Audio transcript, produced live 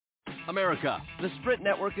America, the Sprint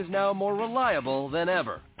network is now more reliable than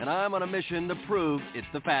ever, and I'm on a mission to prove it's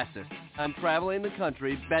the fastest. I'm traveling the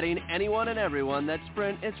country betting anyone and everyone that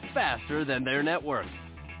Sprint is faster than their network.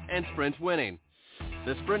 And Sprint's winning.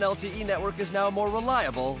 The Sprint LTE network is now more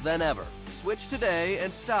reliable than ever. Switch today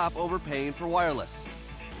and stop overpaying for wireless.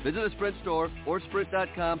 Visit a Sprint store or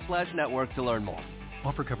sprint.com/network to learn more.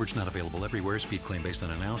 Offer coverage not available everywhere. Speed claim based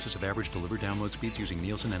on analysis of average delivered download speeds using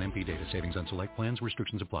Nielsen and MP data. Savings on select plans.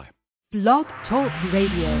 Restrictions apply. Blog Talk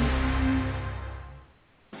Radio.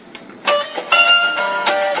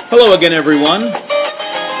 Hello again, everyone.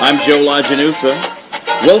 I'm Joe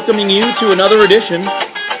LaGenusa, welcoming you to another edition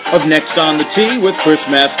of Next on the Tee with Chris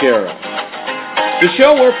Mascaro, the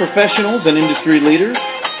show where professionals and industry leaders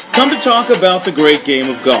come to talk about the great game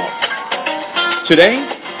of golf. Today,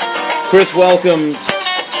 Chris welcomes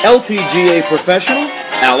LPGA professional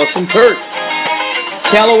Alison Curdt,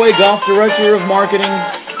 Callaway Golf Director of Marketing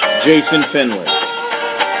Jason Finley.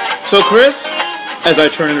 So, Chris, as I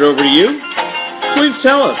turn it over to you, please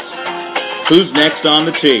tell us, who's next on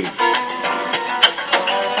the tee?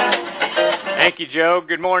 Thank you, Joe.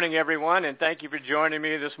 Good morning, everyone, and thank you for joining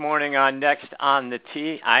me this morning on Next on the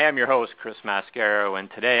Tee. I am your host, Chris Mascaro,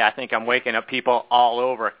 and today I think I'm waking up people all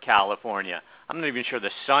over California. I'm not even sure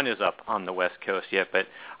the sun is up on the West Coast yet, but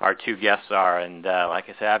our two guests are, and like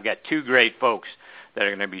I said, I've got two great folks that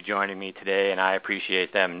are going to be joining me today, and I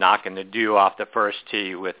appreciate them knocking the dew off the first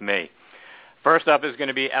tee with me. First up is going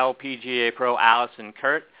to be LPGA Pro Alison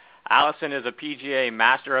Curdt. Alison is a PGA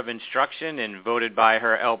Master of Instruction and voted by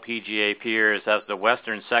her LPGA peers as the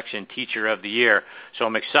Western Section Teacher of the Year, so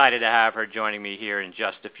I'm excited to have her joining me here in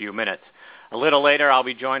just a few minutes. A little later, I'll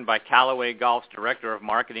be joined by Callaway Golf's Director of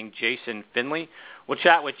Marketing, Jason Finley. We'll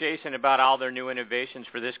chat with Jason about all their new innovations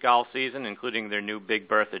for this golf season, including their new Big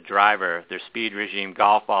Bertha driver, their Speed Regime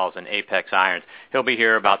golf balls, and Apex irons. He'll be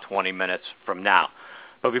here about 20 minutes from now.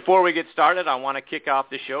 But before we get started, I want to kick off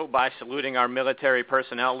the show by saluting our military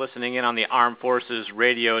personnel listening in on the Armed Forces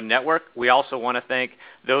Radio Network. We also want to thank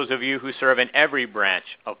those of you who serve in every branch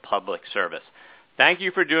of public service. Thank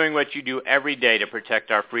you for doing what you do every day to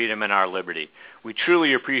protect our freedom and our liberty. We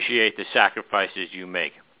truly appreciate the sacrifices you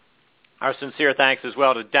make. Our sincere thanks as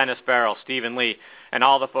well to Dennis Farrell, Stephen Lee, and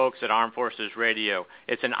all the folks at Armed Forces Radio.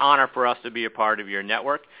 It's an honor for us to be a part of your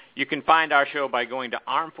network. You can find our show by going to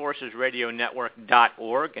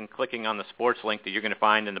armedforcesradionetwork.org and clicking on the sports link that you're going to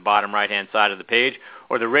find in the bottom right-hand side of the page,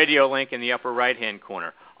 or the radio link in the upper right-hand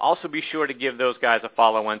corner. Also be sure to give those guys a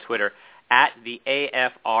follow on Twitter at the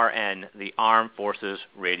AFRN, the Armed Forces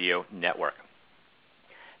Radio Network.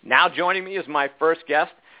 Now joining me is my first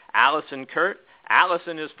guest, Alison Curdt.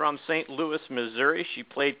 Alison is from St. Louis, Missouri. She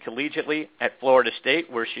played collegiately at Florida State,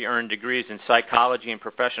 where she earned degrees in psychology and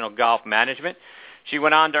professional golf management. She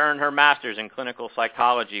went on to earn her master's in clinical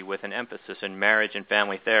psychology with an emphasis in marriage and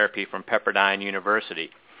family therapy from Pepperdine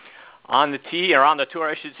University. On the tour,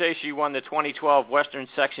 I should say, she won the 2012 Western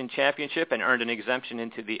Section Championship and earned an exemption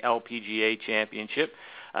into the LPGA Championship.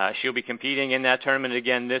 She'll be competing in that tournament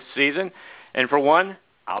again this season. And for one,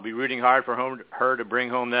 I'll be rooting hard for her to bring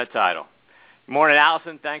home that title. Good morning,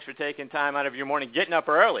 Alison. Thanks for taking time out of your morning, getting up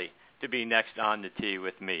early to be next on the tee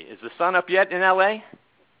with me. Is the sun up yet in L.A.?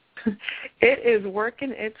 It is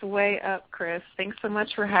working its way up, Chris. Thanks so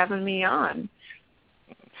much for having me on.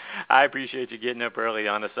 I appreciate you getting up early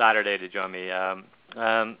on a Saturday to join me.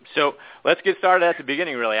 So let's get started at the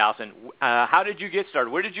beginning, really, Alison. How did you get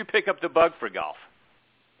started? Where did you pick up the bug for golf?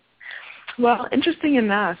 Well, interesting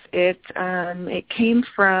enough, it came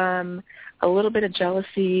from a little bit of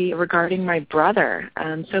jealousy regarding my brother.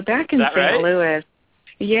 So back in St. Louis,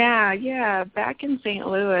 back in St.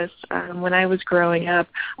 Louis, when I was growing up,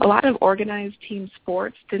 a lot of organized team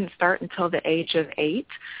sports didn't start until the age of 8,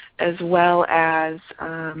 as well as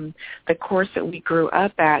the course that we grew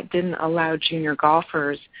up at didn't allow junior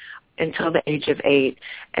golfers until the age of 8.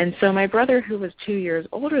 And so my brother, who was 2 years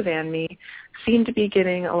older than me, seemed to be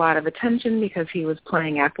getting a lot of attention because he was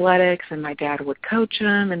playing athletics, and my dad would coach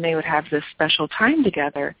him, and they would have this special time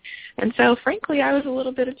together. And so, frankly, I was a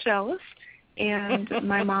little bit jealous. And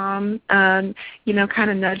my mom, kind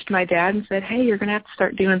of nudged my dad and said, hey, you're going to have to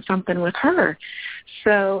start doing something with her.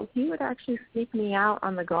 So he would actually sneak me out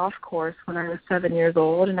on the golf course when I was 7 years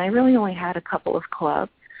old, and I really only had a couple of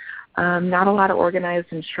clubs. Not a lot of organized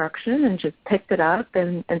instruction, and just picked it up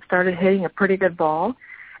and started hitting a pretty good ball.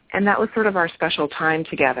 And that was sort of our special time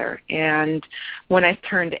together. And when I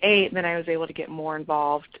turned 8, then I was able to get more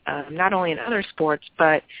involved, not only in other sports,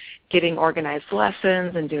 but getting organized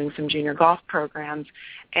lessons and doing some junior golf programs.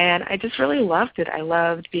 And I just really loved it. I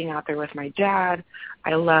loved being out there with my dad.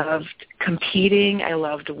 I loved competing. I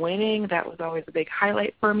loved winning. That was always a big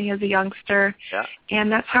highlight for me as a youngster. Yeah.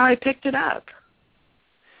 And that's how I picked it up.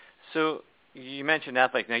 So you mentioned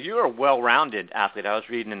athlete. Now, you were a well-rounded athlete. I was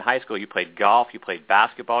reading in high school you played golf, you played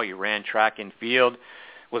basketball, you ran track and field.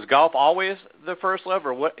 Was golf always the first love,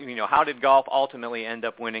 or what? How did golf ultimately end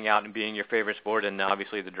up winning out and being your favorite sport, and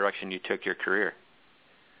obviously the direction you took your career?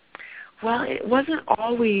 Well, it wasn't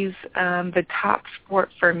always the top sport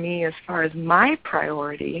for me as far as my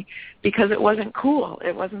priority, because it wasn't cool.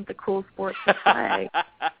 It wasn't the cool sport to play.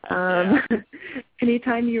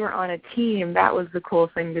 Anytime you were on a team, that was the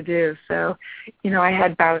cool thing to do. So, I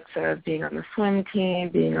had bouts of being on the swim team,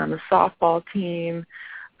 being on the softball team,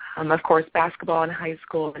 of course, basketball in high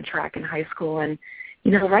school and track in high school. And,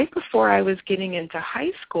 right before I was getting into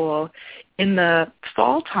high school, in the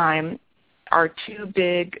fall time, our two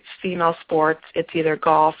big female sports, it's either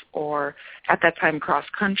golf or, at that time,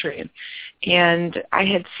 cross-country. And I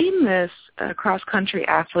had seen this cross-country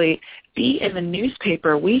athlete be in the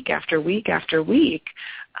newspaper week after week after week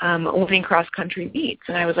winning cross-country meets.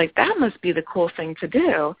 And I was like, that must be the cool thing to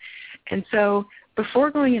do. And so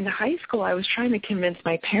before going into high school, I was trying to convince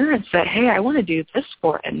my parents that, hey, I want to do this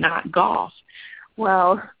sport and not golf.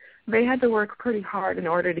 Well, they had to work pretty hard in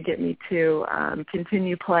order to get me to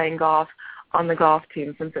continue playing golf on the golf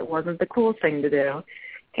team, since it wasn't the cool thing to do.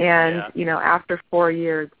 And, after 4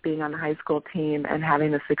 years being on the high school team and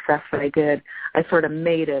having the success that I did, I sort of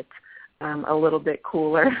made it a little bit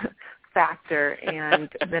cooler factor. And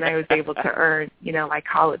then I was able to earn, my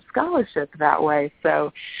college scholarship that way.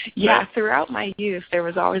 So, throughout my youth, there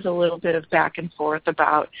was always a little bit of back and forth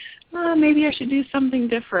about, maybe I should do something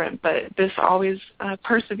different. But this always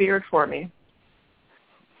persevered for me.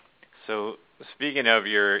 So, speaking of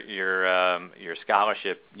your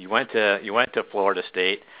scholarship, you went to Florida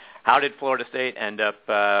State. How did Florida State end up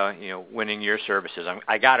winning your services?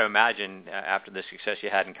 I got to imagine after the success you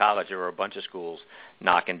had in college, there were a bunch of schools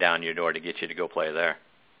knocking down your door to get you to go play there.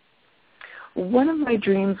 One of my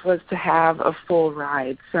dreams was to have a full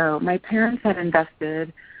ride. So my parents had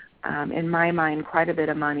invested, in my mind, quite a bit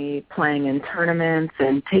of money playing in tournaments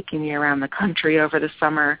and taking me around the country over the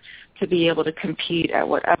summer to be able to compete at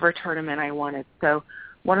whatever tournament I wanted. So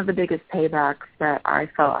one of the biggest paybacks that I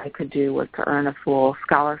felt I could do was to earn a full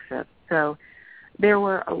scholarship. So there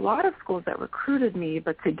were a lot of schools that recruited me,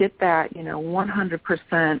 but to get that,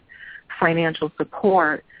 100% financial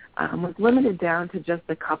support was limited down to just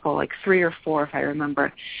a couple, like 3 or 4 if I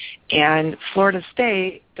remember. And Florida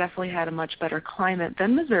State definitely had a much better climate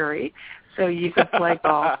than Missouri, so you could play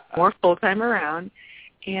golf more full-time around.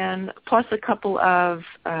 And plus a couple of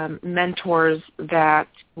mentors that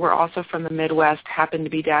were also from the Midwest happened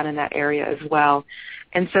to be down in that area as well.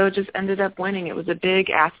 And so it just ended up winning. It was a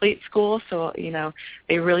big athlete school, so,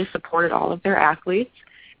 they really supported all of their athletes.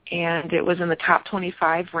 And it was in the top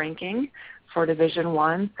 25 ranking for Division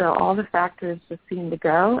I. So all the factors just seemed to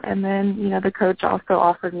go. And then, the coach also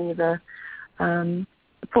offered me the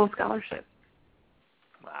full scholarship.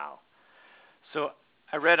 Wow. So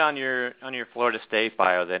I read on your Florida State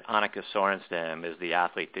bio that Annika Sorenstam is the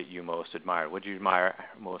athlete that you most admire. What do you admire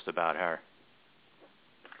most about her?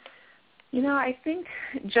 I think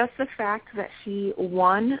just the fact that she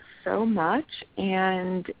won so much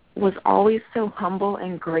and was always so humble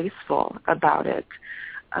and graceful about it.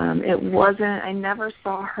 I never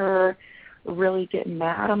saw her really get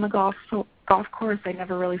mad on the golf course. I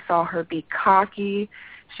never really saw her be cocky.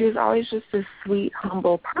 She was always just this sweet,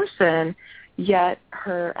 humble person. Yet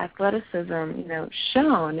her athleticism,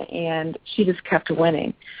 shone, and she just kept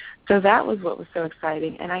winning. So that was what was so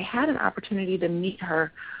exciting. And I had an opportunity to meet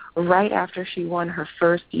her right after she won her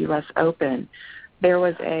first U.S. Open. There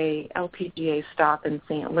was a LPGA stop in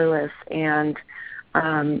St. Louis, and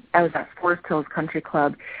I was at Forest Hills Country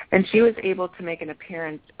Club, and she was able to make an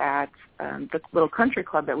appearance at the little country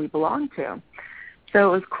club that we belonged to. So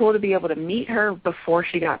it was cool to be able to meet her before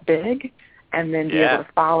she got big and then be able to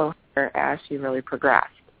follow her as she really progressed.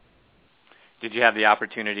 Did you have the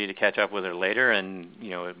opportunity to catch up with her later? And,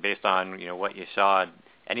 based on, what you saw,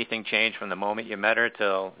 anything change from the moment you met her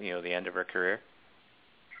till, the end of her career?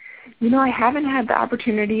 I haven't had the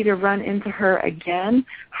opportunity to run into her again.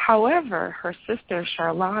 However, her sister,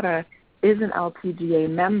 Charlotta, is an LPGA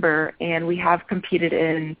member, and we have competed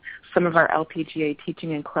in some of our LPGA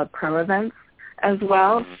teaching and club pro events as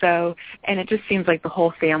well. So, and it just seems like the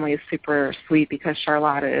whole family is super sweet because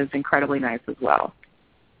Charlotta is incredibly nice as well.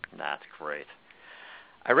 That's great.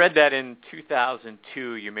 I read that in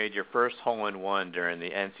 2002 you made your first hole-in-one during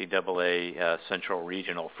the NCAA Central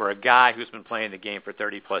Regional. For a guy who's been playing the game for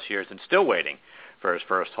 30-plus years and still waiting for his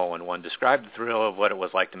first hole-in-one, describe the thrill of what it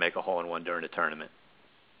was like to make a hole-in-one during a tournament.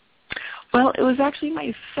 Well, it was actually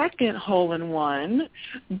my second hole-in-one,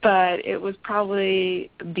 but it was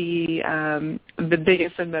probably the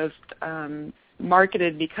biggest and most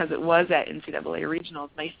marketed because it was at NCAA Regionals.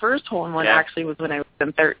 My first hole-in-one actually was when I was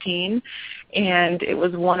 13, and it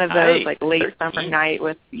was one of those like late 13. Summer night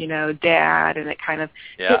with, Dad, and it kind of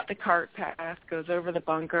hits the cart path, goes over the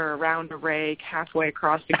bunker, around a rake, halfway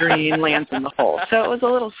across the green, lands in the hole. So it was a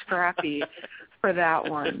little scrappy for that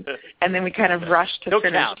one, and then we kind of rushed to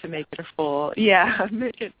finish to make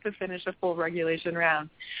it to finish a full regulation round.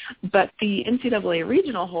 But the NCAA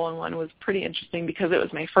regional hole-in-one was pretty interesting because it was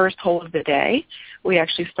my first hole of the day. We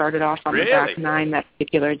actually started off on the back nine that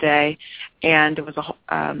particular day, and it was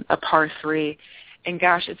a par 3. And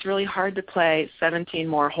gosh, it's really hard to play 17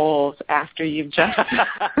 more holes after you've just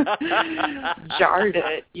jarred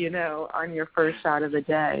it, on your first shot of the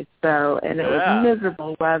day. So, and it was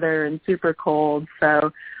miserable weather and super cold.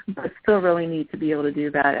 So, but still really neat to be able to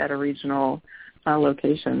do that at a regional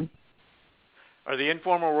location. Are the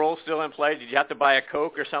informal rules still in play? Did you have to buy a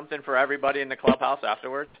Coke or something for everybody in the clubhouse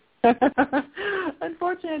afterwards?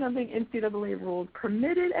 Unfortunately, I don't think NCAA rules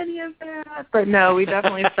permitted any of that, but no, we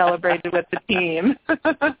definitely celebrated with the team.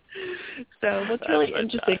 So what's really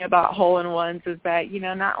interesting about hole-in-ones is that,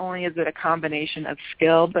 not only is it a combination of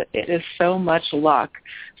skill, but it is so much luck.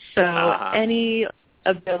 So any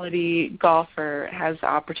ability golfer has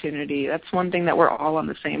opportunity. That's one thing that we're all on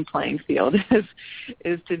the same playing field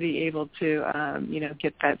is to be able to,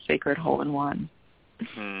 get that sacred hole-in-one.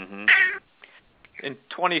 Mm-hmm. In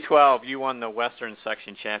 2012, you won the Western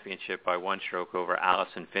Section Championship by one stroke over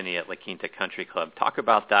Alison, Finley at La Quinta Country Club. Talk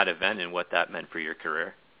about that event and what that meant for your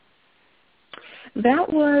career. That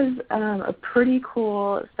was a pretty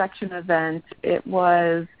cool section event. It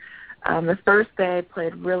was the first day I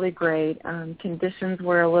played really great. Conditions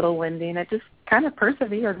were a little windy, and I just kind of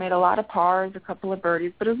persevered, made a lot of pars, a couple of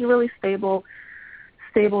birdies, but it was a really stable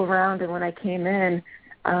round. And when I came in,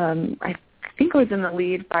 I think I was in the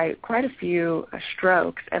lead by quite a few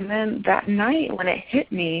strokes. And then that night when it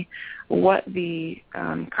hit me what the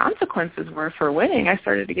consequences were for winning, I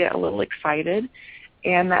started to get a little excited.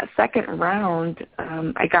 And that second round,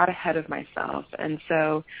 I got ahead of myself. And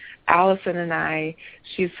so Alison and I,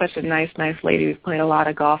 she's such a nice lady. We've played a lot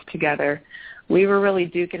of golf together. We were really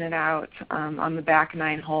duking it out on the back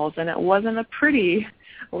 9 holes. And it wasn't a pretty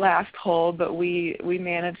last hole, but we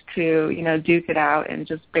managed to, duke it out and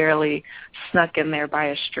just barely snuck in there by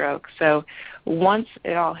a stroke. So once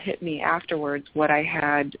it all hit me afterwards, what I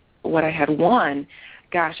had won,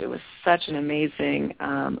 gosh, it was such an amazing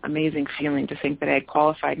feeling to think that I had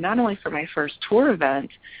qualified not only for my first tour event,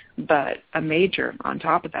 but a major on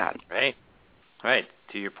top of that. Right.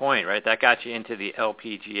 To your point, right? That got you into the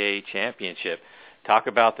LPGA Championship. Talk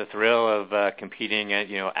about the thrill of competing at,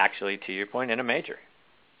 actually, to your point, in a major.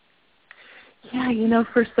 Yeah,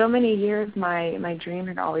 for so many years, my dream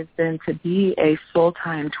had always been to be a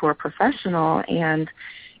full-time tour professional, and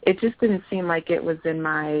it just didn't seem like it was in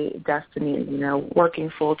my destiny,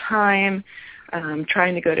 working full-time,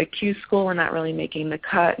 trying to go to Q school and not really making the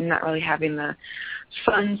cut and not really having the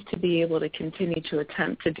funds to be able to continue to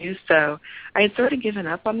attempt to do so. I had sort of given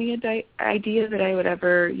up on the idea that I would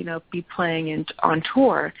ever, be playing on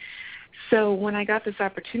tour. So when I got this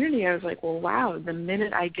opportunity, I was like, well, wow, the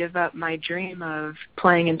minute I give up my dream of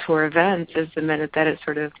playing in tour events is the minute that it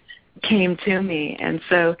sort of came to me. And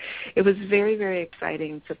so it was very, very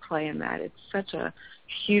exciting to play in that. It's such a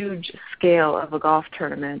huge scale of a golf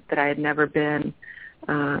tournament that I had never been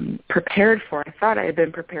prepared for. I thought I had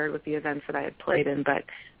been prepared with the events that I had played in, but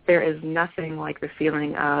there is nothing like the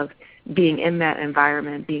feeling of being in that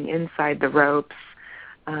environment, being inside the ropes.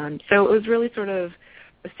 So it was really sort of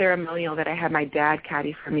ceremonial that I had my dad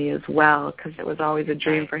caddy for me as well, because it was always a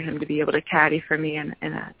dream for him to be able to caddy for me in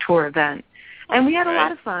a tour event. And we had a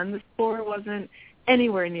lot of fun. The score wasn't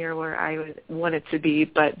anywhere near where I want it to be,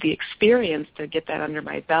 but the experience to get that under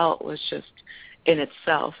my belt was just in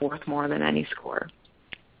itself worth more than any score.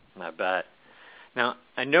 I bet. Now,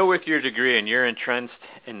 I know with your degree and you're entrenched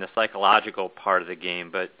in the psychological part of the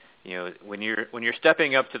game, but when you're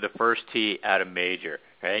stepping up to the first tee at a major,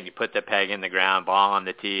 right? And you put the peg in the ground, ball on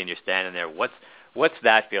the tee, and you're standing there. What's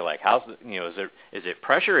that feel like? How's is it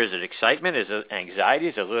pressure? Is it excitement? Is it anxiety?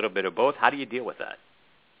 Is it a little bit of both? How do you deal with that?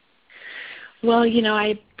 Well,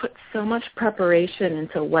 I put so much preparation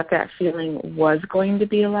into what that feeling was going to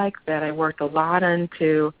be like that I worked a lot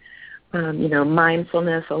into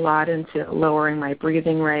mindfulness a lot into lowering my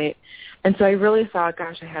breathing rate. And so I really thought,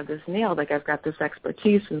 gosh, I have this nailed. Like, I've got this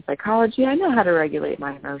expertise in psychology. I know how to regulate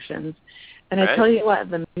my emotions. And I tell you what,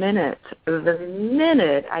 the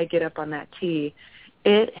minute I get up on that tee,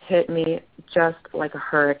 it hit me just like a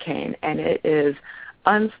hurricane, and it is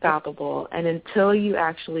unstoppable. And until you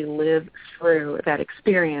actually live through that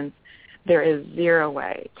experience, there is zero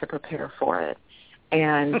way to prepare for it.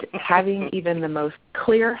 And having even the most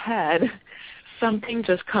clear head, something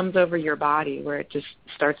just comes over your body where it just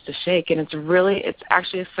starts to shake. And it's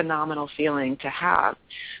actually a phenomenal feeling to have.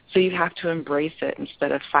 So you have to embrace it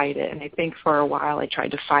instead of fight it. And I think for a while I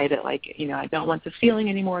tried to fight it like, I don't want the feeling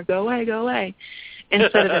anymore. Go away, go away.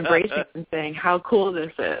 Instead of embracing it and saying how cool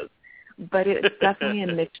this is. But it's definitely a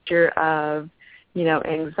mixture of,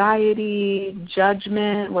 anxiety,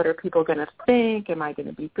 judgment, what are people going to think, am I going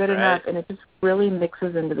to be good enough? And it just really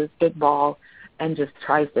mixes into this big ball and just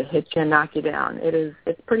tries to hit you and knock you down.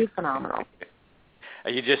 It's pretty phenomenal.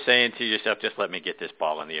 Are you just saying to yourself, just let me get this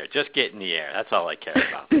ball in the air? Just get in the air. That's all I care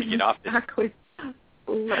about. Get off this. Exactly.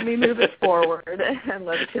 Let me move it forward and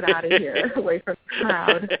let's get out of here, away from the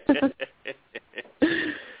crowd.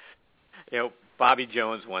 Bobby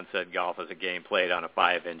Jones once said golf is a game played on a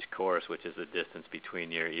 5-inch course, which is the distance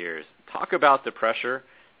between your ears. Talk about the pressure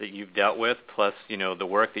that you've dealt with, plus, the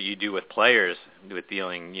work that you do with players with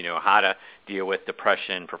dealing, how to deal with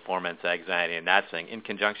depression, performance anxiety, and that thing, in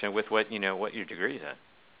conjunction with what your degree is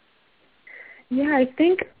in. Yeah, I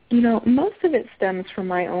think, most of it stems from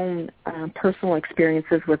my own personal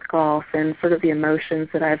experiences with golf and sort of the emotions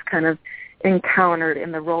that I've kind of encountered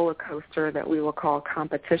in the roller coaster that we will call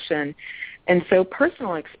competition. And so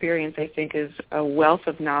personal experience, I think, is a wealth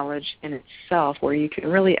of knowledge in itself where you can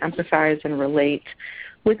really empathize and relate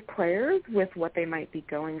with players with what they might be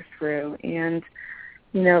going through. And,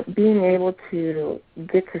 being able to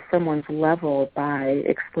get to someone's level by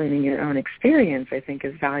explaining your own experience, I think,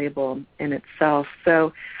 is valuable in itself.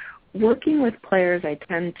 So working with players, I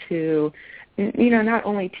tend to, not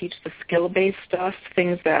only teach the skill-based stuff,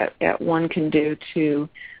 things that one can do to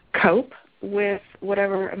cope with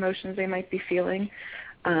whatever emotions they might be feeling.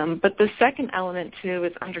 But the second element, too,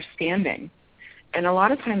 is understanding. And a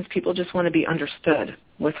lot of times people just want to be understood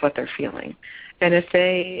with what they're feeling. And if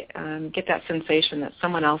they get that sensation that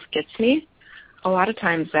someone else gets me, a lot of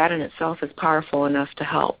times that in itself is powerful enough to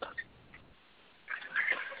help.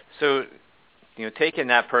 So, taking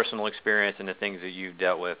that personal experience and the things that you've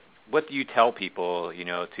dealt with, what do you tell people,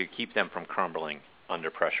 to keep them from crumbling under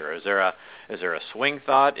pressure? Is there a swing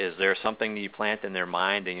thought? Is there something that you plant in their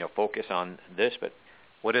mind and focus on this? But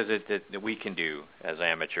what is it that we can do as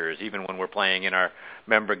amateurs, even when we're playing in our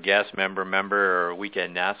member or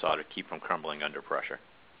weekend Nassau, to keep from crumbling under pressure?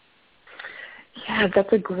 Yeah,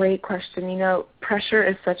 that's a great question. Pressure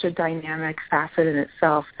is such a dynamic facet in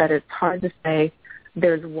itself that it's hard to say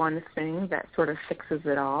there's one thing that sort of fixes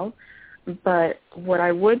it all. But what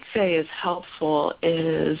I would say is helpful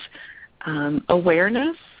is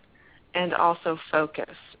awareness and also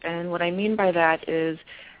focus. And what I mean by that is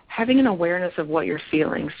having an awareness of what you're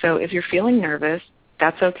feeling. So if you're feeling nervous,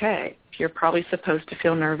 that's okay. You're probably supposed to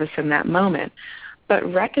feel nervous in that moment. But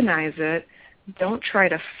recognize it, don't try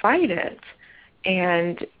to fight it,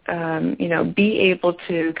 and, be able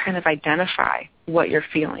to kind of identify what you're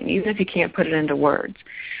feeling, even if you can't put it into words,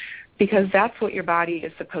 because that's what your body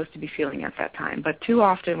is supposed to be feeling at that time. But too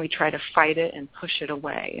often we try to fight it and push it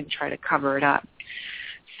away and try to cover it up.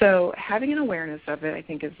 So having an awareness of it, I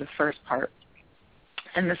think, is the first part.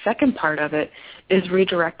 And the second part of it is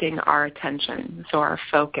redirecting our attention, so our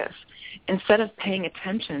focus. Instead of paying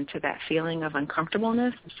attention to that feeling of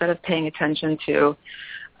uncomfortableness, instead of paying attention to,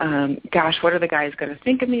 gosh, what are the guys going to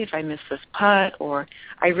think of me if I miss this putt, or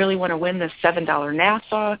I really want to win this $7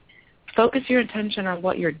 Nassau, focus your attention on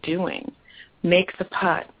what you're doing. Make the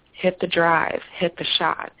putt, hit the drive, hit the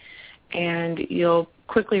shot, and you'll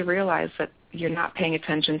quickly realize that you're not paying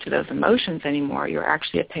attention to those emotions anymore. You're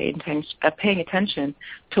actually paying attention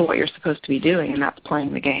to what you're supposed to be doing, and that's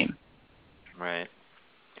playing the game. Right.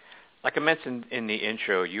 Like I mentioned in the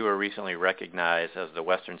intro, you were recently recognized as the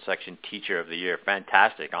Western Section Teacher of the Year.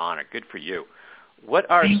 Fantastic honor. Good for you. What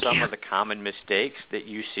are some of the common mistakes that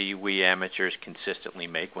you see we amateurs consistently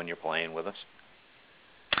make when you're playing with us?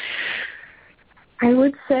 I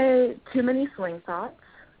would say too many swing thoughts,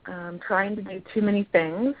 trying to do too many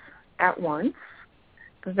things at once.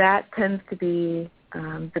 That tends to be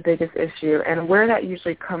the biggest issue. And where that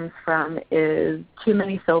usually comes from is too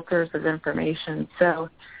many filters of information. So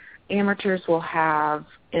amateurs will have,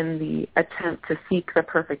 in the attempt to seek the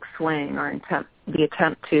perfect swing or the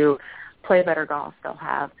attempt to play better golf, they'll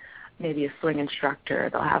have maybe a swing instructor.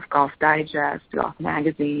 They'll have Golf Digest, Golf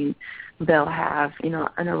Magazine. They'll have,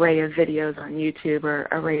 an array of videos on YouTube or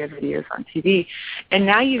array of videos on TV. And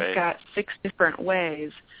now you've got 6 different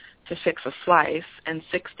ways to fix a slice and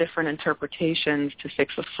 6 different interpretations to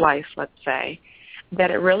fix a slice, let's say,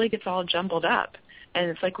 that it really gets all jumbled up. And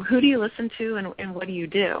it's like, who do you listen to and what do you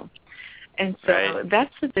do? And so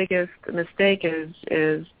that's the biggest mistake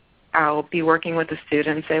is I'll be working with a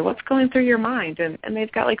student and say, what's going through your mind? And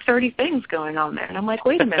they've got like 30 things going on there. And I'm like,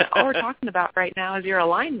 wait a minute, all we're talking about right now is your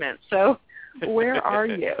alignment. So where are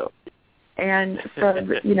you? And so,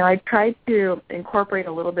 I tried to incorporate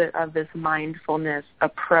a little bit of this mindfulness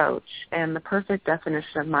approach. And the perfect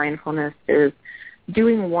definition of mindfulness is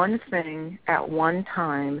doing one thing at one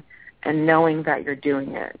time and knowing that you're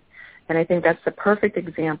doing it. And I think that's the perfect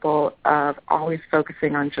example of always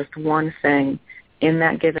focusing on just one thing in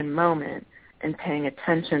that given moment and paying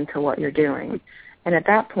attention to what you're doing. And at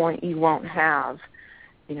that point, you won't have,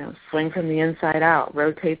 swing from the inside out,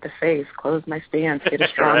 rotate the face, close my stance, get a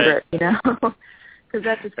stronger, because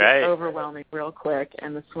that just gets overwhelming real quick,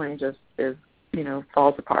 and the swing just is,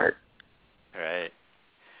 falls apart. Right.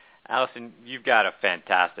 Alison, you've got a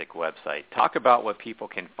fantastic website. Talk about what people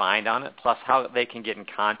can find on it, plus how they can get in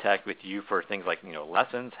contact with you for things like,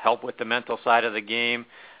 lessons, help with the mental side of the game,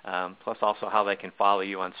 plus also how they can follow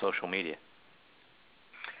you on social media.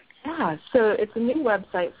 Yeah, so it's a new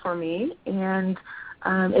website for me, and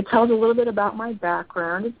it tells a little bit about my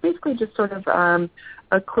background. It's basically just sort of a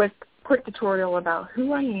quick tutorial about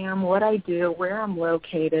who I am, what I do, where I'm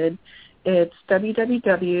located. It's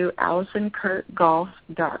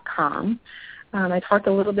www.AlisonCurrtGolf.com. I talked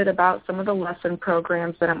a little bit about some of the lesson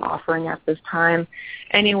programs that I'm offering at this time,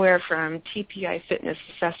 anywhere from TPI fitness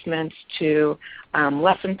assessments to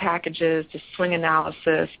lesson packages to swing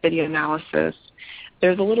analysis, video analysis.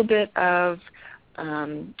 There's a little bit of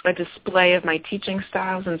a display of my teaching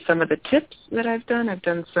styles and some of the tips that I've done. I've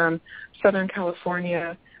done some Southern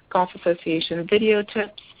California Golf Association video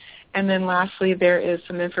tips. And then lastly, there is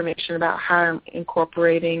some information about how I'm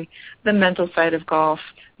incorporating the mental side of golf,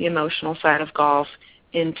 the emotional side of golf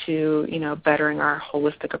into, bettering our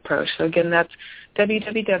holistic approach. So again, that's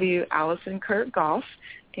www.AlisonCurrtGolf,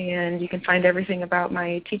 and you can find everything about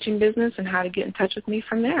my teaching business and how to get in touch with me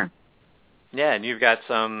from there. Yeah, and you've got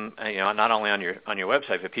some, not only on your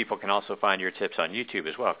website, but people can also find your tips on YouTube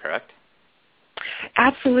as well, correct?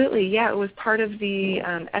 Absolutely, yeah. It was part of the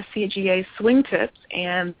SCGA swing tips,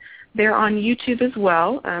 and they're on YouTube as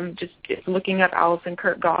well. Just looking up Alison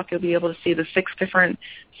Currt Golf, you'll be able to see the 6 different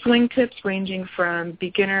swing tips ranging from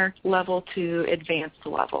beginner level to advanced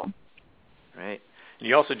level. Right. And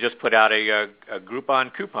you also just put out a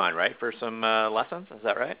Groupon coupon, right, for some lessons? Is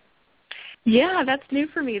that right? Yeah, that's new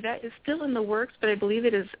for me. That is still in the works, but I believe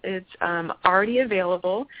it's already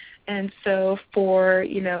available. And so for,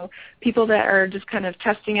 people that are just kind of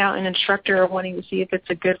testing out an instructor or wanting to see if it's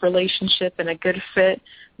a good relationship and a good fit,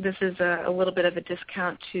 this is a little bit of a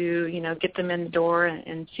discount to, get them in the door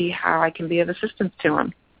and see how I can be of assistance to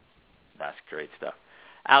them. That's great stuff.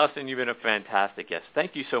 Alison, you've been a fantastic guest.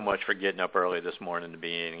 Thank you so much for getting up early this morning and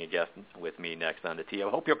being a guest with me next on the tee. I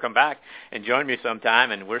hope you'll come back and join me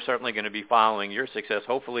sometime, and we're certainly going to be following your success,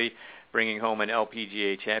 hopefully bringing home an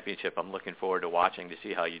LPGA championship. I'm looking forward to watching to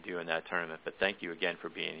see how you do in that tournament. But thank you again for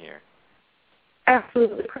being here.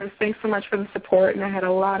 Absolutely, Chris. Thanks so much for the support, and I had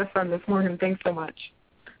a lot of fun this morning. Thanks so much.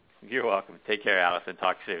 You're welcome. Take care, Alison.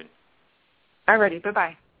 Talk soon. All righty.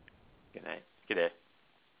 Bye-bye. Good night. Good day.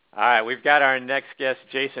 All right, we've got our next guest,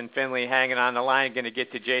 Jason Finley, hanging on the line. Going to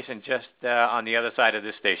get to Jason just on the other side of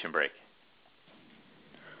this station break.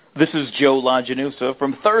 This is Joe LaGenusa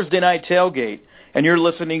from Thursday Night Tailgate, and you're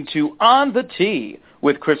listening to On the Tee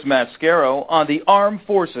with Chris Mascaro on the Armed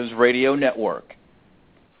Forces Radio Network.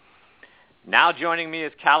 Now joining me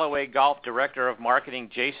is Callaway Golf Director of Marketing,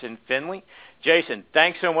 Jason Finley. Jason,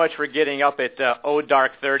 thanks so much for getting up at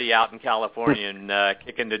dark 30 out in California and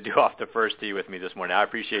kicking the dew off the first tee with me this morning. I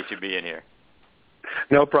appreciate you being here.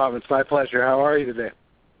 No problem. It's my pleasure. How are you today?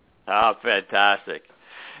 Oh, fantastic.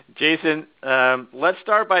 Jason, let's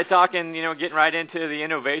start by talking, getting right into the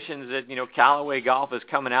innovations that, Callaway Golf is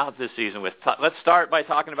coming out this season with. Let's start by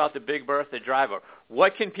talking about the Big Bertha driver.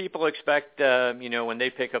 What can people expect, when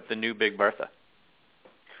they pick up the new Big Bertha?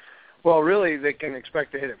 Well, really, they can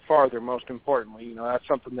expect to hit it farther, most importantly. That's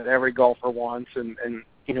something that every golfer wants, and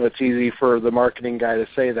it's easy for the marketing guy to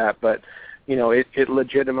say that, but, it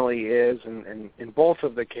legitimately is, and in both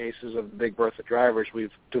of the cases of the Big Bertha drivers, we've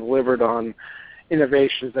delivered on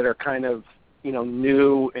innovations that are kind of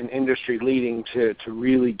new and industry leading to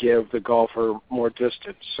really give the golfer more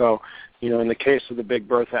distance. So, in the case of the Big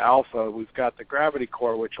Bertha Alpha, we've got the gravity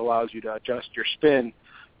core, which allows you to adjust your spin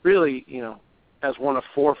really, as one of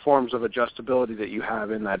 4 forms of adjustability that you have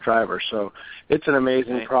in that driver. So it's an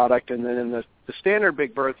amazing product. And then in the standard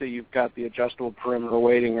Big Bertha, you've got the adjustable perimeter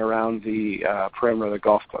weighting around the perimeter of the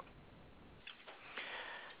golf club.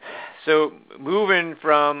 So moving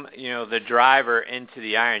from, the driver into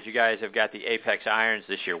the irons, you guys have got the Apex irons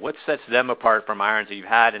this year. What sets them apart from irons that you've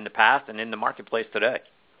had in the past and in the marketplace today?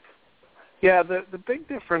 Yeah, the big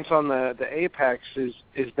difference on the Apex is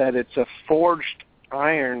that it's a forged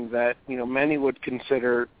iron that, many would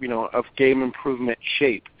consider, of game improvement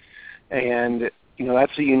shape. And,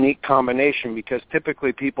 that's a unique combination because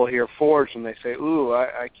typically people hear forged and they say, ooh,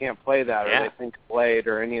 I can't play that, or they think blade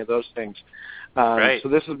or any of those things. So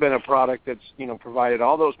this has been a product that's, provided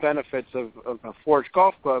all those benefits of a forged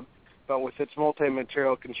golf club, but with its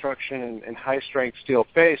multi-material construction and high-strength steel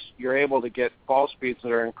face, you're able to get ball speeds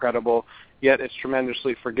that are incredible, yet it's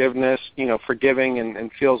tremendously forgiving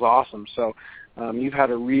and feels awesome. So you've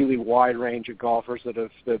had a really wide range of golfers that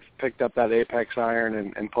have picked up that Apex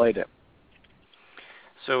iron and played it.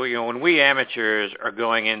 So, when we amateurs are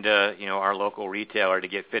going into, our local retailer to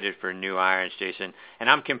get fitted for new irons, Jason, and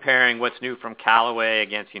I'm comparing what's new from Callaway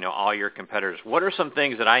against, all your competitors, what are some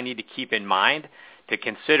things that I need to keep in mind to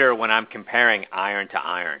consider when I'm comparing iron to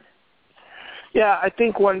iron? Yeah, I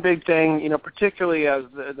think one big thing, particularly as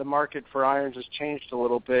the market for irons has changed a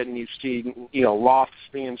little bit and you've seen, lofts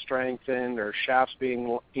being strengthened or shafts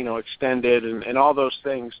being, extended and all those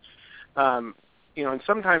things, and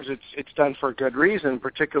sometimes it's done for a good reason,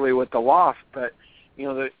 particularly with the loft, but,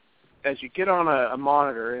 as you get on a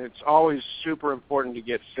monitor, and it's always super important to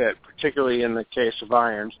get fit, particularly in the case of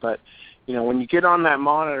irons, but, when you get on that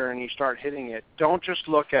monitor and you start hitting it, don't just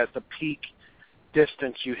look at the peak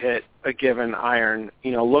distance you hit a given iron.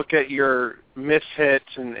 Look at your miss hits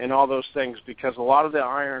and all those things, because a lot of the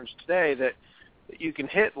irons today that you can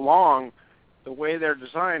hit long, the way they're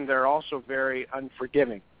designed, they're also very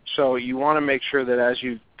unforgiving. So you want to make sure that as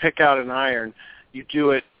you pick out an iron, you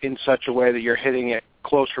do it in such a way that you're hitting it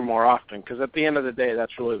closer more often, because at the end of the day,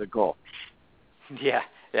 that's really the goal. Yeah.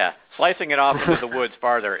 Slicing it off into the woods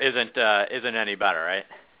farther isn't any better, right?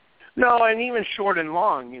 No, and even short and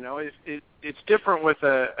long, it's different with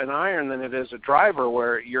an iron than it is a driver,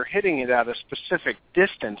 where you're hitting it at a specific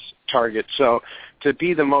distance target. So to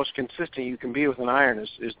be the most consistent you can be with an iron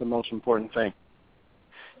is the most important thing.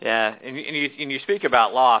 Yeah, and you speak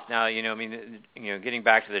about loft now. Getting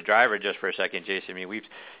back to the driver just for a second, Jason. We've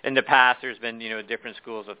in the past there's been different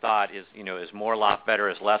schools of thought. Is more loft better?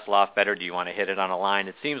 Is less loft better? Do you want to hit it on a line?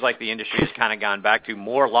 It seems like the industry has kind of gone back to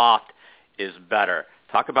more loft is better.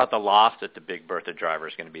 Talk about the loft that the Big Bertha driver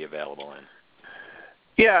is going to be available in.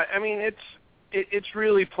 Yeah, it's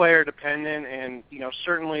really player dependent, and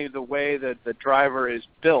certainly the way that the driver is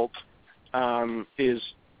built is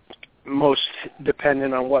most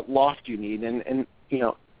dependent on what loft you need. And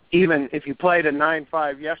even if you played a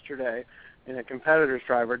 9.5 yesterday in a competitor's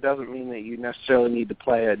driver, it doesn't mean that you necessarily need to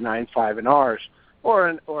play a 9.5 in ours or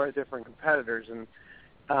a different competitor's. And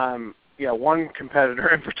one competitor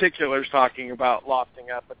in particular is talking about lofting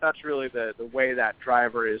up, but that's really the way that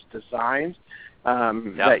driver is designed,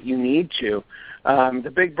 that you need to.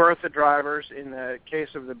 The Big Bertha drivers, in the case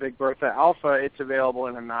of the Big Bertha Alpha, it's available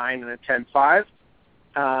in a 9 and a 10.5.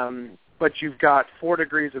 But you've got 4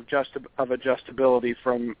 degrees of adjustability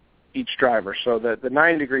from each driver. So the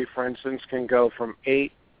 9 degree, for instance, can go from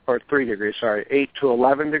 8 to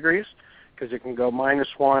 11 degrees, because it can go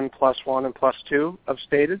 -1, +1, and +2 of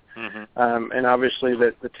stated. Mm-hmm. And obviously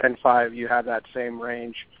the 10.5, you have that same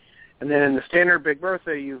range. And then in the standard Big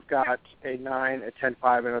Bertha, you've got a 9, a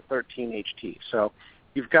 10.5, and a 13 HT. So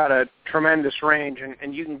you've got a tremendous range,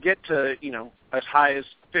 and you can get to, as high as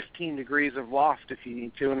 15 degrees of loft if you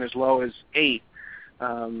need to, and as low as 8.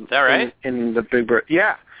 Is that right? In the Big Bertha.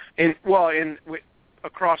 Yeah.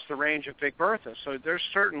 Across the range of Big Bertha. So there's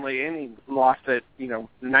certainly any loft that,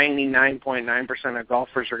 99.9% of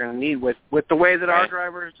golfers are going to need with the way that our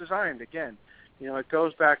driver is designed. Again, it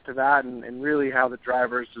goes back to that and really how the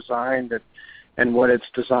driver is designed and what it's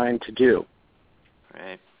designed to do.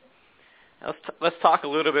 Right. Let's talk a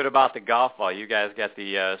little bit about the golf ball. You guys got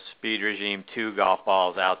the Speed Regime 2 golf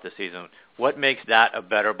balls out this season. What makes that a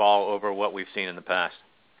better ball over what we've seen in the past?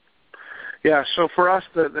 Yeah, so for us,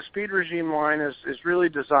 the Speed Regime line is really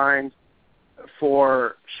designed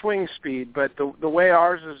for swing speed, but the way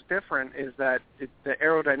ours is different is that the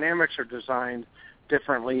aerodynamics are designed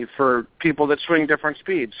differently for people that swing different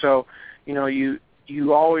speeds. So, you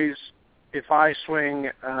always if I swing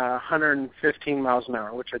 115 miles an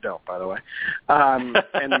hour, which I don't, by the way,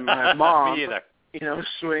 and my mom,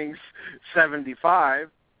 swings 75,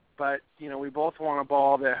 but, we both want a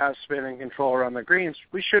ball that has spin and control around the greens,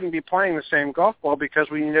 we shouldn't be playing the same golf ball because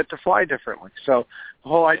we need it to fly differently. So the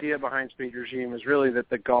whole idea behind Speed Regime is really that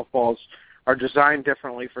the golf balls are designed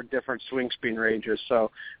differently for different swing speed ranges. So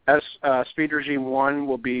as Speed Regime 1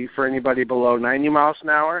 will be for anybody below 90 miles an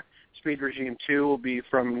hour, Speed Regime 2 will be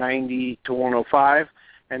from 90 to 105,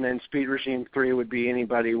 and then Speed Regime 3 would be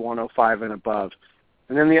anybody 105 and above.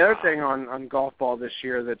 And then the other thing on golf ball this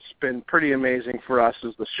year that's been pretty amazing for us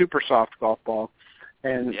is the super soft golf ball.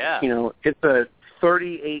 And, it's a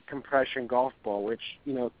 38 compression golf ball, which,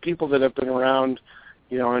 people that have been around,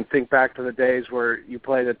 and think back to the days where you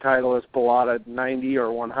played a Titleist Balata 90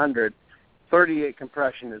 or 100, 38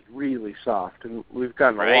 compression is really soft. And we've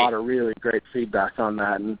gotten a lot of really great feedback on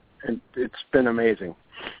that, and it's been amazing.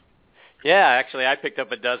 Yeah, actually, I picked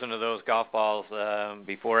up a dozen of those golf balls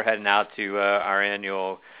before heading out to our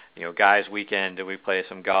annual, guys' weekend. We play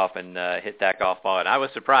some golf and hit that golf ball, and I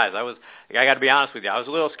was surprised. I got to be honest with you, I was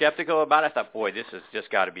a little skeptical about it. I thought, boy, this has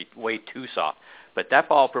just got to be way too soft. But that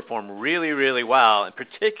ball performed really, really well, and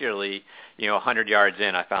particularly, 100 yards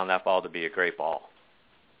in, I found that ball to be a great ball.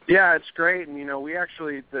 Yeah, it's great, and we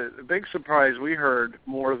actually the big surprise we heard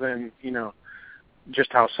more than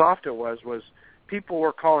just how soft it was people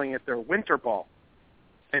were calling it their winter ball.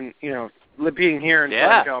 And, being here in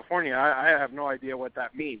Southern California, I have no idea what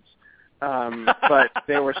that means. But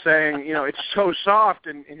they were saying, it's so soft,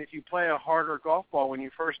 and if you play a harder golf ball when you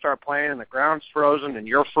first start playing and the ground's frozen and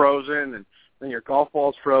you're frozen and then your golf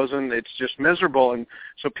ball's frozen, it's just miserable. And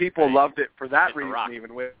so people loved it for that reason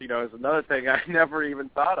even, which, is another thing I never even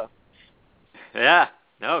thought of. Yeah,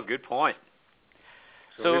 no, good point.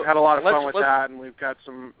 So we've had a lot of fun with that, and we've got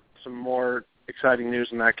some more exciting news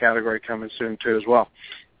in that category coming soon too as well.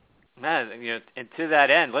 Man, and to that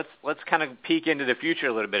end, let's kind of peek into the future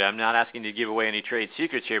a little bit. I'm not asking you to give away any trade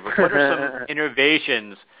secrets here, but what are some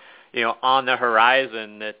innovations, on the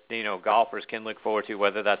horizon that golfers can look forward to,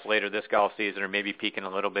 whether that's later this golf season or maybe peeking a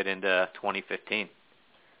little bit into 2015?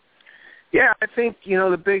 Yeah, I think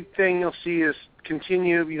the big thing you'll see is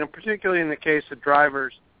continue, particularly in the case of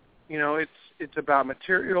drivers, it's about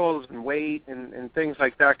materials and weight and things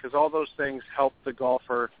like that, because all those things help the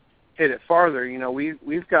golfer hit it farther.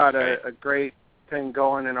 We've got a great thing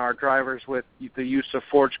going in our drivers with the use of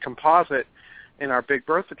forged composite in our Big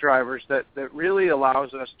Bertha drivers that really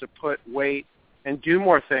allows us to put weight and do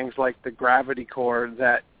more things like the gravity core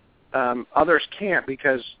that others can't,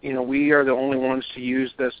 because we are the only ones to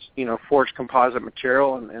use this forged composite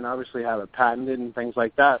material and obviously have it patented and things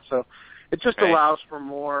like that. So it just allows for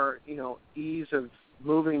more, ease of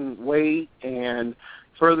moving weight and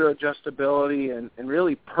further adjustability and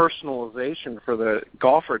really personalization for the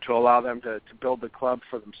golfer to allow them to build the club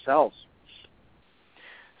for themselves.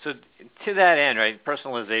 So to that end, right,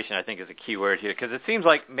 personalization I think is a key word here, because it seems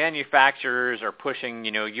like manufacturers are pushing,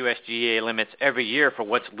 USGA limits every year for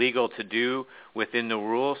what's legal to do within the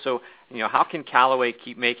rules. So, how can Callaway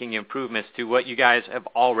keep making improvements to what you guys have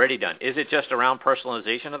already done? Is it just around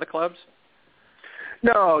personalization of the clubs?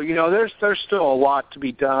 No, there's still a lot to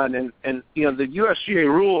be done, and the USGA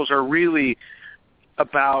rules are really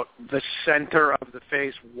about the center of the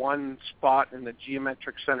face, one spot in the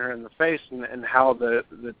geometric center in the face, and how the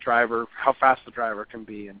driver, how fast the driver can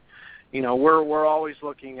be, and we're always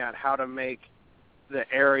looking at how to make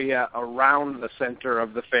the area around the center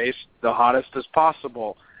of the face the hottest as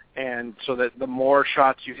possible, and so that the more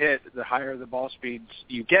shots you hit, the higher the ball speeds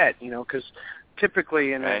you get, because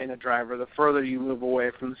typically in a driver, the further you move away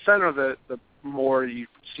from the center, the more you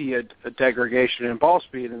see a degradation in ball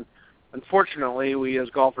speed. And unfortunately, we as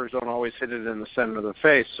golfers don't always hit it in the center of the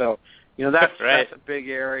face. So, that's a big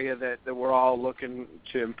area that we're all looking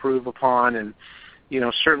to improve upon. And,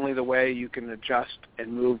 certainly the way you can adjust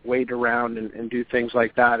and move weight around and do things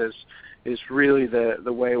like that is really the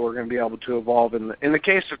way we're going to be able to evolve. In the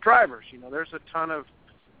case of drivers, there's a ton of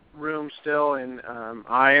room still in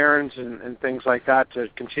irons and things like that to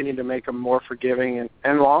continue to make them more forgiving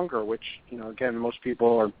and longer, which, again, most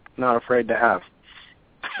people are not afraid to have.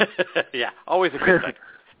 Yeah, always a good thing.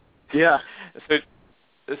 Yeah.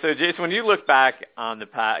 So Jason, when you look back on the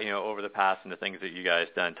past, over the past and the things that you guys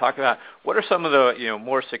done, talk about what are some of the,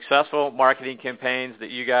 more successful marketing campaigns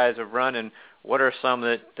that you guys have run, and what are some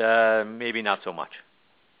that maybe not so much?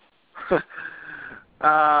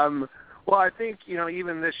 Well, I think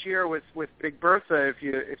even this year with Big Bertha,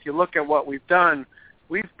 if you look at what we've done,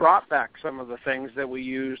 we've brought back some of the things that we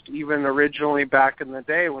used even originally back in the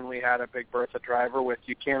day when we had a Big Bertha driver with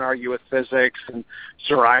You Can't Argue with Physics, and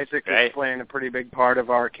Sir Isaac is playing a pretty big part of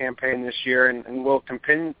our campaign this year, and will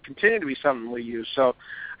continue to be something we use. So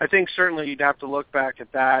I think certainly you'd have to look back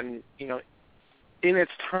at that, and, in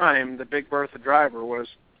its time, the Big Bertha driver was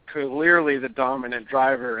clearly the dominant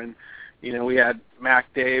driver, and we had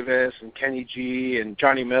Mac Davis and Kenny G and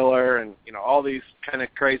Johnny Miller and, all these kind of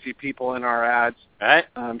crazy people in our ads. Right.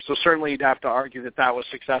 So certainly you'd have to argue that was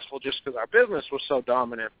successful just because our business was so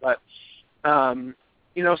dominant. But,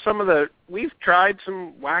 we've tried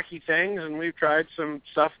some wacky things, and we've tried some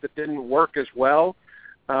stuff that didn't work as well.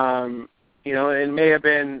 It may have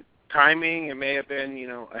been timing, it may have been,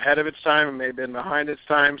 ahead of its time, it may have been behind its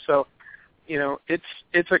time. So,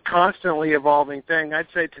 it's a constantly evolving thing. I'd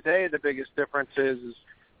say today the biggest difference is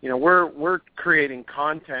we're creating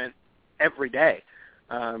content every day.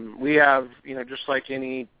 We have, just like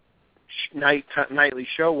any nightly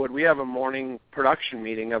show would, we have a morning production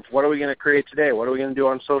meeting of what are we going to create today? What are we going to do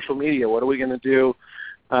on social media? What are we going to do,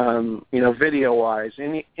 video-wise?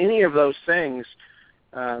 Any of those things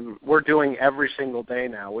we're doing every single day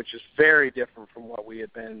now, which is very different from what we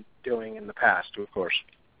had been doing in the past, of course.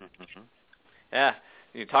 Mm-hmm. Yeah,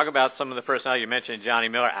 you talk about some of the personnel you mentioned. Johnny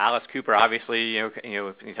Miller, Alice Cooper. Obviously, you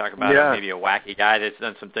talk about maybe a wacky guy that's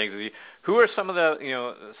done some things with you. Who are some of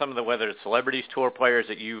the whether it's celebrities, tour players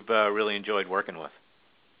that you've really enjoyed working with?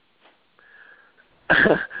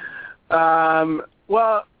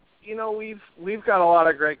 Well, we've got a lot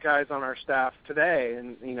of great guys on our staff today,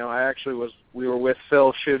 and we were with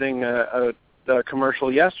Phil shooting a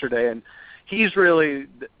commercial yesterday, and he's really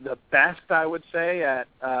the best, I would say, at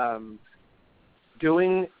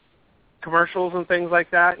doing commercials and things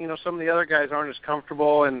like that. Some of the other guys aren't as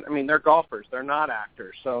comfortable, and they're golfers, they're not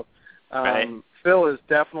actors. So Phil is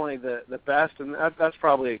definitely the best, and that's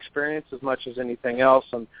probably experience as much as anything else.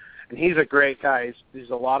 And he's a great guy.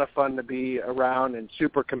 He's a lot of fun to be around and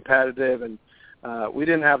super competitive. And we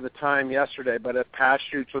didn't have the time yesterday, but at past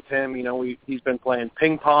shoots with him, he's been playing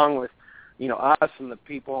ping pong with us and the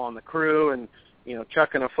people on the crew, and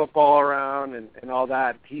chucking a football around and all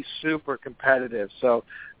that. He's super competitive. So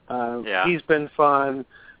he's been fun.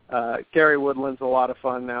 Gary Woodland's a lot of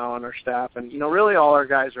fun now on our staff. And, really all our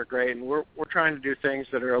guys are great. And we're trying to do things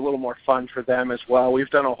that are a little more fun for them as well. We've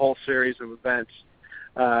done a whole series of events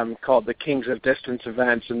called the Kings of Distance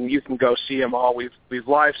events, and you can go see them all. We've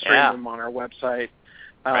live streamed them on our website.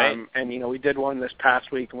 And, we did one this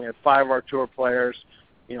past week, and we had 5 of our tour players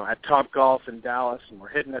at Top Golf in Dallas, and we're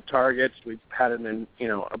hitting at targets. We've had a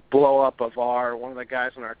blow-up of one of the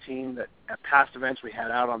guys on our team that at past events we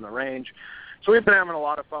had out on the range. So we've been having a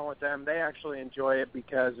lot of fun with them. They actually enjoy it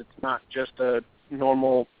because it's not just a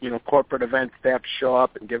normal, corporate event. They have to show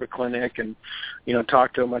up and give a clinic and,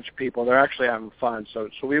 talk to a bunch of people. They're actually having fun. So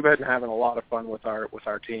we've been having a lot of fun with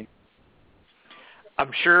our team.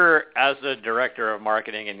 I'm sure as the director of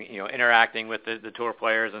marketing and interacting with the tour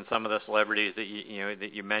players and some of the celebrities that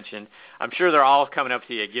you mentioned, I'm sure they're all coming up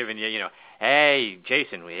to you, giving you, hey,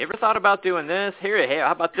 Jason, we ever thought about doing this? Hey,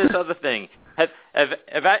 how about this other thing? Have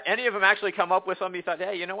any of them actually come up with something you thought,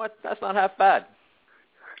 hey, you know what, that's not half bad?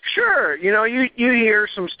 Sure. You hear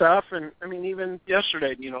some stuff, and even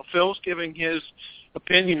yesterday, Phil's giving his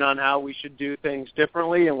opinion on how we should do things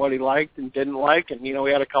differently and what he liked and didn't like, and we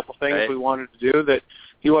had a couple things we wanted to do that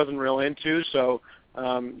he wasn't real into, so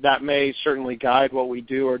that may certainly guide what we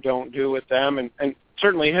do or don't do with them, and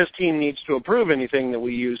certainly his team needs to approve anything that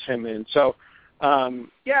we use him in. So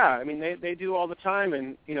they do all the time,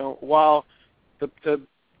 and while the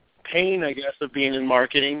pain, I guess, of being in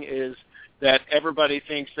marketing is that everybody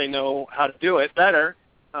thinks they know how to do it better.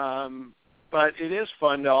 But it is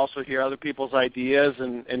fun to also hear other people's ideas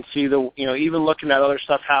and see even looking at other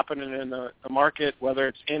stuff happening in the market, whether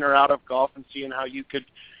it's in or out of golf, and seeing how you could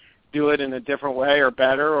do it in a different way or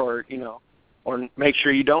better, or make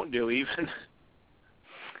sure you don't do even.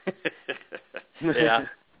 Yeah.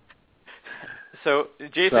 So,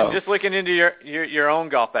 Jason, just looking into your own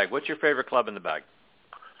golf bag, what's your favorite club in the bag?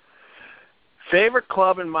 Favorite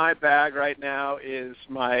club in my bag right now is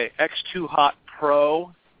my X2 Hot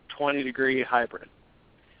Pro 20-degree hybrid.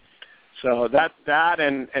 So that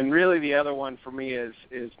and really the other one for me is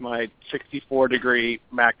my 64-degree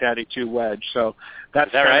Mac Daddy 2 wedge. So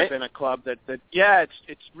that's kind of been a club that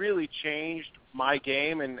it's really changed my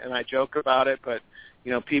game, and I joke about it, but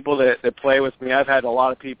people that play with me, I've had a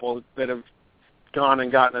lot of people that have gone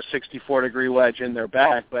and gotten a 64-degree wedge in their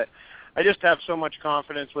bag, but I just have so much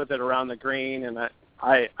confidence with it around the green, and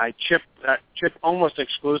I chip almost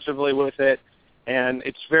exclusively with it, and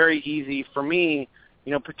it's very easy for me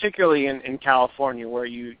particularly in California where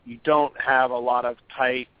you don't have a lot of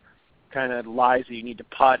tight kind of lies that you need to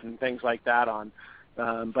putt and things like that on.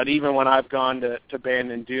 But even when I've gone to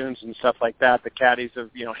Bandon Dunes and stuff like that, the caddies have,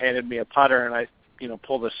 handed me a putter and I,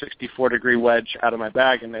 pulled a 64-degree wedge out of my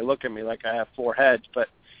bag and they look at me like I have 4 heads. But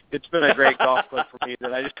it's been a great golf club for me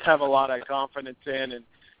that I just have a lot of confidence in. And,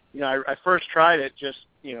 I first tried it just,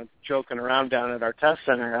 joking around down at our test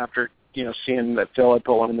center after, seeing that Phil had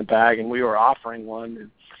put one in the bag and we were offering one.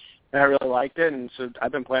 And I really liked it. And so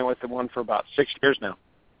I've been playing with the one for about 6 years now.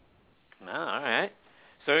 Oh, all right.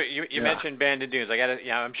 So you mentioned Bandon Dunes.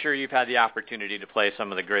 I'm sure you've had the opportunity to play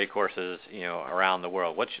some of the great courses, around the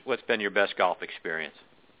world. What's been your best golf experience?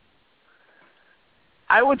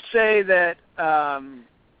 I would say that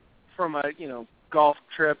from a golf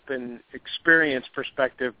trip and experience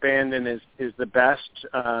perspective, Bandon is the best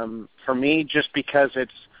for me, just because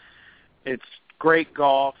it's great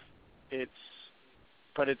golf.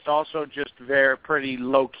 But it's also just pretty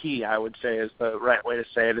low key, I would say, is the right way to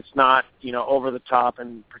say it. It's not, over the top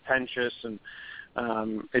and pretentious, and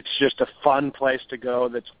it's just a fun place to go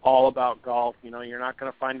that's all about golf. You're not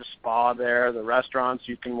going to find a spa there. The restaurants,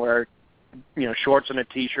 you can wear, shorts and a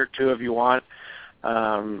T-shirt too if you want.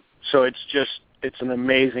 So it's an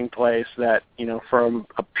amazing place that, from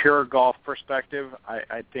a pure golf perspective,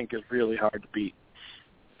 I think is really hard to beat.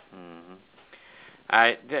 Mm-hmm. All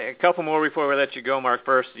right, a couple more before we let you go, Mark.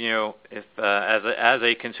 First, if as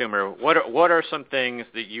a consumer, what are some things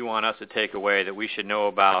that you want us to take away that we should know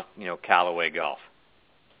about, Callaway Golf?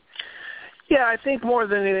 Yeah, I think more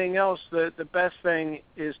than anything else, the best thing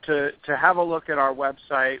is to have a look at our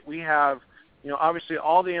website. We have, obviously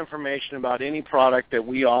all the information about any product that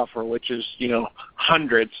we offer, which is,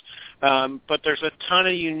 hundreds, but there's a ton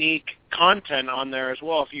of unique content on there as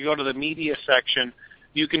well. If you go to the media section,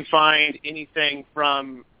 you can find anything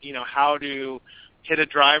from, how to hit a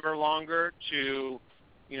driver longer to,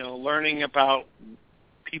 learning about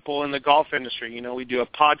people in the golf industry. We do a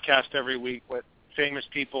podcast every week with famous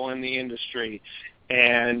people in the industry.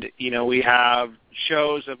 And, we have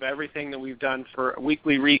shows of everything that we've done, for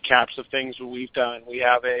weekly recaps of things that we've done. We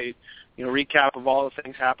have a, recap of all the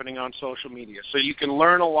things happening on social media. So you can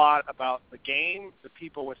learn a lot about the game, the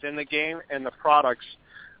people within the game, and the products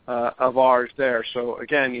of ours there. So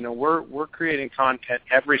again, we're creating content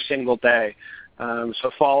every single day.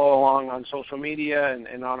 So follow along on social media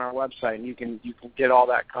and on our website, and you can get all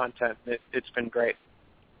that content. It's been great.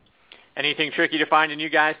 Anything tricky to find in you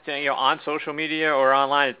guys on social media or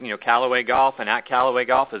online? Callaway Golf and at Callaway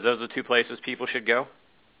Golf. Is those the two places people should go?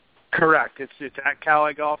 Correct. It's at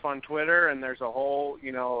Callaway Golf on Twitter, and there's a whole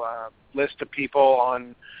list of people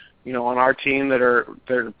on our team they're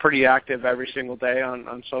pretty active every single day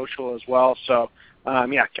on social as well. So,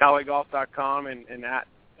 CallawayGolf.com and at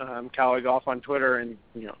Callaway Golf on Twitter, and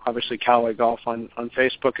obviously Callaway Golf on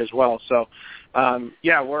Facebook as well. So,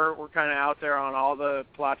 we're kind of out there on all the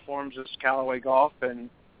platforms as Callaway Golf, and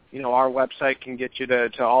our website can get you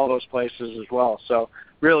to all those places as well. So,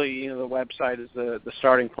 really, the website is the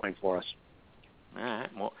starting point for us. All right.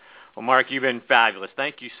 Well, Mark, you've been fabulous.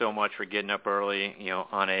 Thank you so much for getting up early,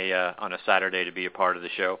 on a Saturday to be a part of the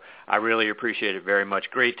show. I really appreciate it very much.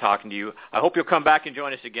 Great talking to you. I hope you'll come back and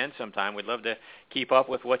join us again sometime. We'd love to keep up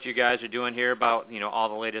with what you guys are doing here about, all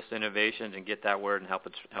the latest innovations and get that word and help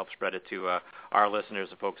spread it to our listeners,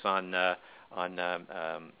 the folks on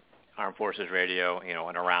Armed Forces Radio,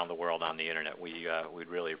 and around the world on the internet. We'd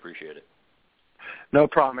really appreciate it. No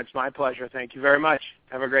problem. It's my pleasure. Thank you very much.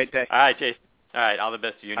 Have a great day. All right, Chase. All right, all the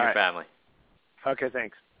best to you and your family. Okay,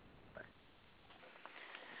 thanks. Bye.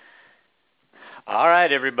 All right,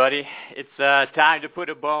 everybody. It's time to put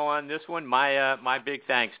a bow on this one. My big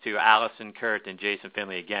thanks to Alison, Curdt, and Jason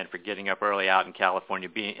Finley again for getting up early out in California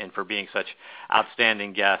and for being such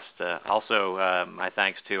outstanding guests. Also, my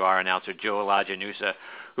thanks to our announcer, Joe Lajanusa,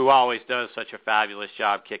 who always does such a fabulous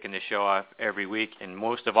job kicking the show off every week. And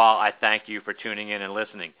most of all, I thank you for tuning in and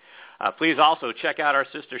listening. Please also check out our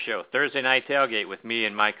sister show, Thursday Night Tailgate, with me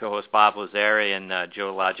and my co-host Bob Lazare and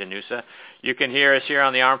Joe Lajanusa. You can hear us here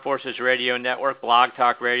on the Armed Forces Radio Network, Blog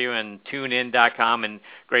Talk Radio, and TuneIn.com, and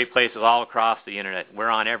great places all across the Internet. We're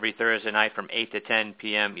on every Thursday night from 8 to 10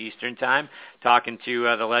 p.m. Eastern Time, talking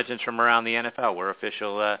to the legends from around the NFL. We're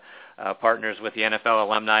official partners with the NFL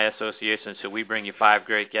Alumni Association, so we bring you 5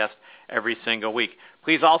 great guests every single week.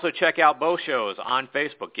 Please also check out both shows on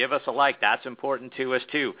Facebook. Give us a like. That's important to us,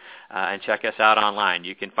 too. And check us out online.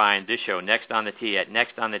 You can find this show, Next on the Tee, at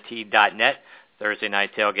nextonthetee.net,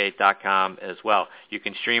 ThursdayNightTailgate.com as well. You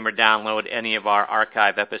can stream or download any of our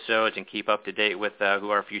archive episodes and keep up to date with who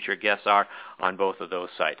our future guests are on both of those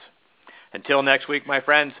sites. Until next week, my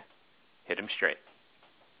friends, hit 'em straight.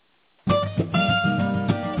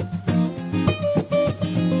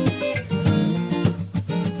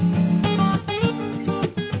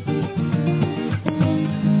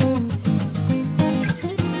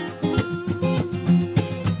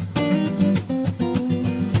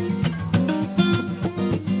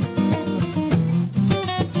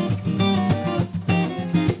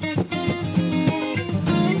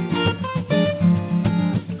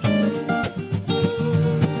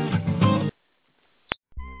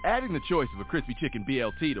 Adding the choice of a crispy chicken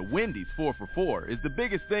BLT to Wendy's 4 for $4 is the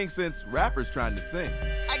biggest thing since rappers trying to sing.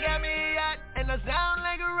 I got me a yacht and I sound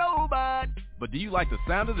like a robot. But do you like the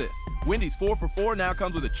sound of this? Wendy's 4 for $4 now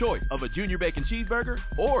comes with a choice of a junior bacon cheeseburger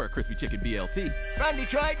or a crispy chicken BLT. From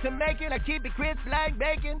Detroit to Macon, I keep it crisp like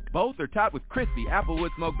bacon. Both are topped with crispy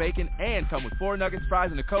applewood smoked bacon and come with 4 nuggets,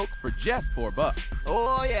 fries, and a Coke for just $4.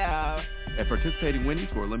 Oh, yeah. At participating Wendy's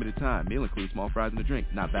for a limited time, meal includes small fries and a drink.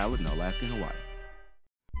 Not valid in Alaska and Hawaii.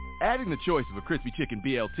 Adding the choice of a crispy chicken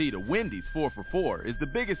BLT to Wendy's 4 for $4 is the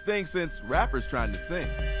biggest thing since rappers trying to sing.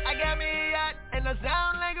 I got me a yacht and I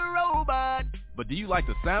sound like a robot. But do you like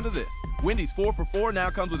the sound of this? Wendy's 4 for $4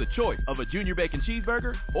 now comes with a choice of a junior bacon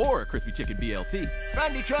cheeseburger or a crispy chicken BLT.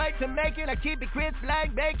 From Detroit to Macon, I keep it crisp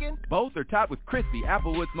like bacon. Both are topped with crispy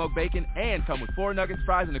applewood smoked bacon and come with 4 nuggets,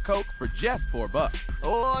 fries, and a Coke for just $4.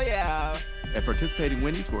 Oh, yeah. At participating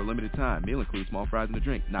Wendy's for a limited time, meal includes small fries and a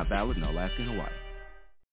drink. Not valid in Alaska and Hawaii.